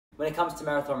when it comes to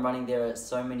marathon running, there are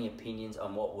so many opinions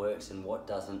on what works and what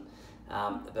doesn't.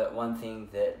 But one thing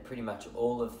that pretty much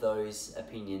all of those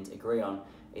opinions agree on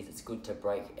is it's good to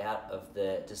break out of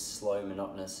the just slow,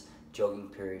 monotonous jogging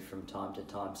period from time to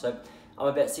time. So I'm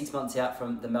about 6 months out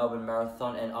from the Melbourne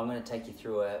Marathon, and I'm going to take you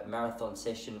through a marathon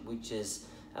session which is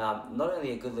not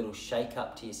only a good little shake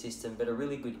up to your system, but a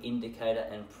really good indicator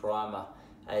and primer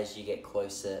as you get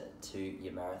closer to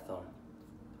your marathon.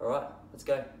 All right, let's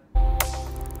go.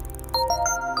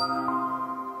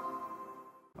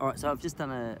 All right, so I've just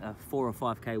done a 4 or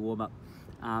 5K warm up.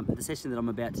 The session that I'm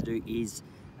about to do is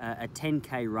a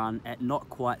 10K run at not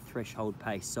quite threshold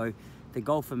pace. So the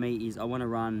goal for me is I want to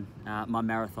run my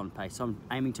marathon pace. So I'm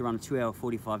aiming to run a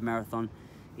 2:45 marathon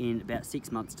in about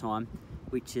 6 months time,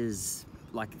 which is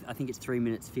like, I think it's 3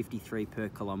 minutes 53 per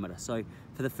kilometre. So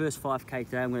for the first 5K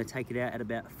today, I'm going to take it out at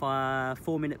about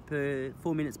 4 minutes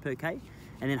per K.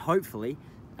 And then hopefully,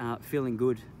 feeling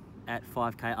good at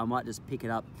 5K, I might just pick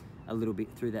it up a little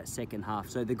bit through that second half.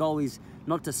 So the goal is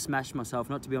not to smash myself,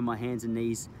 not to be on my hands and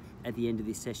knees at the end of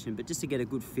this session, but just to get a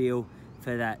good feel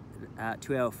for that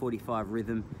 2:45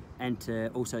 rhythm, and to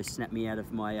also snap me out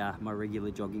of my my regular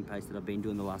jogging pace that I've been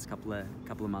doing the last couple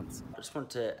of months. I just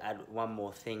want to add one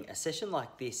more thing. A session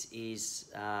like this is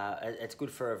it's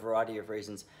good for a variety of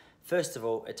reasons. First of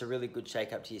all, it's a really good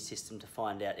shake up to your system to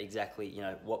find out exactly, you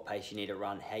know, what pace you need to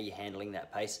run, how you're handling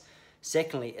that pace.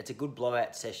 Secondly, it's a good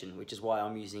blowout session, which is why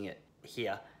I'm using it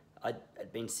here. I'd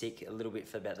been sick a little bit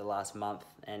for about the last month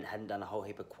and hadn't done a whole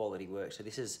heap of quality work. So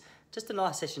this is just a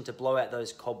nice session to blow out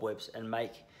those cobwebs and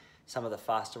make some of the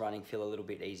faster running feel a little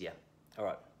bit easier. All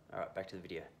right, back to the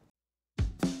video.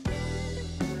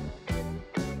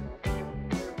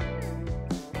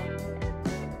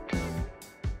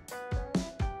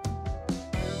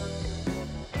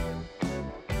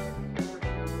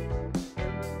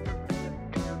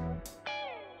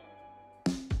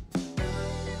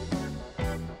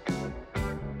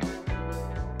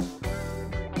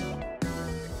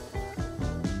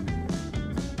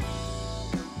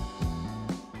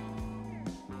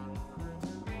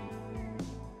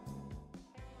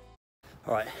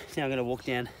 All right, now I'm going to walk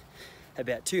down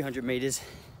about 200 meters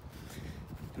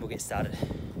and we'll get started.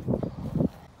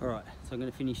 All right, so I'm going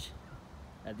to finish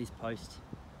at this post.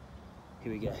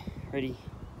 Here we go. Ready,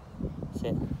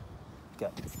 set, go.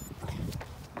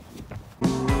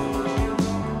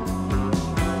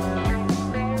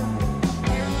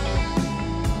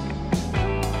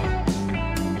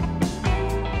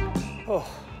 Oh,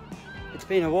 it's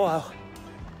been a while.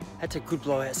 That's a good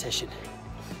blowout session.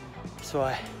 So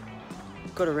I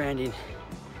got around in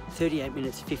 38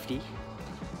 minutes 50,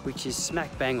 which is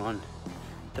smack bang on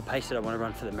the pace that I want to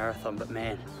run for the marathon. But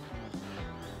man,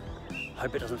 I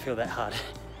hope it doesn't feel that hard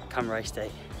come race day.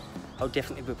 I'll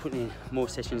definitely be putting in more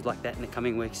sessions like that in the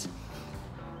coming weeks.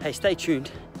 Hey, stay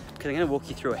tuned, because I'm going to walk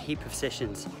you through a heap of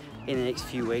sessions in the next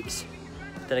few weeks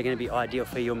that are going to be ideal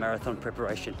for your marathon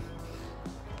preparation.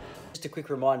 Just a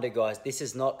quick reminder, guys, this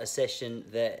is not a session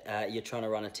that you're trying to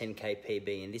run a 10K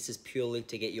PB, and this is purely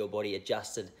to get your body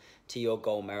adjusted to your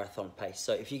goal marathon pace.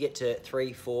 So if you get to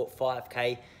 3, 4,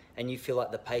 5K and you feel like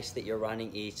the pace that you're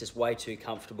running is just way too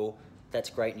comfortable,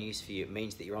 that's great news for you. It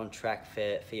means that you're on track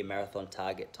for your marathon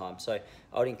target time. So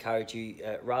I would encourage you,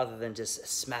 rather than just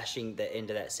smashing the end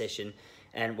of that session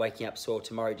and waking up sore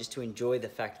tomorrow, just to enjoy the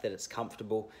fact that it's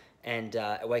comfortable and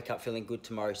wake up feeling good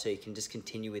tomorrow, so you can just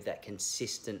continue with that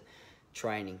consistent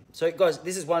training. So guys,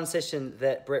 this is one session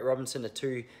that Brett Robinson, a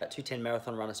 2:10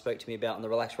 marathon runner, spoke to me about on the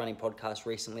Relax Running podcast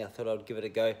recently. I thought I'd give it a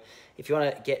go. If you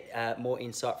want to get more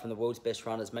insight from the world's best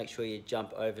runners, make sure you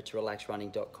jump over to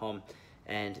relaxrunning.com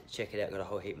and check it out. Got a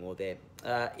whole heap more there.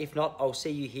 If not, I'll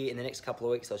see you here in the next couple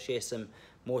of weeks. I'll share some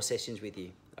more sessions with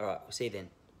you. All right, we'll see you then.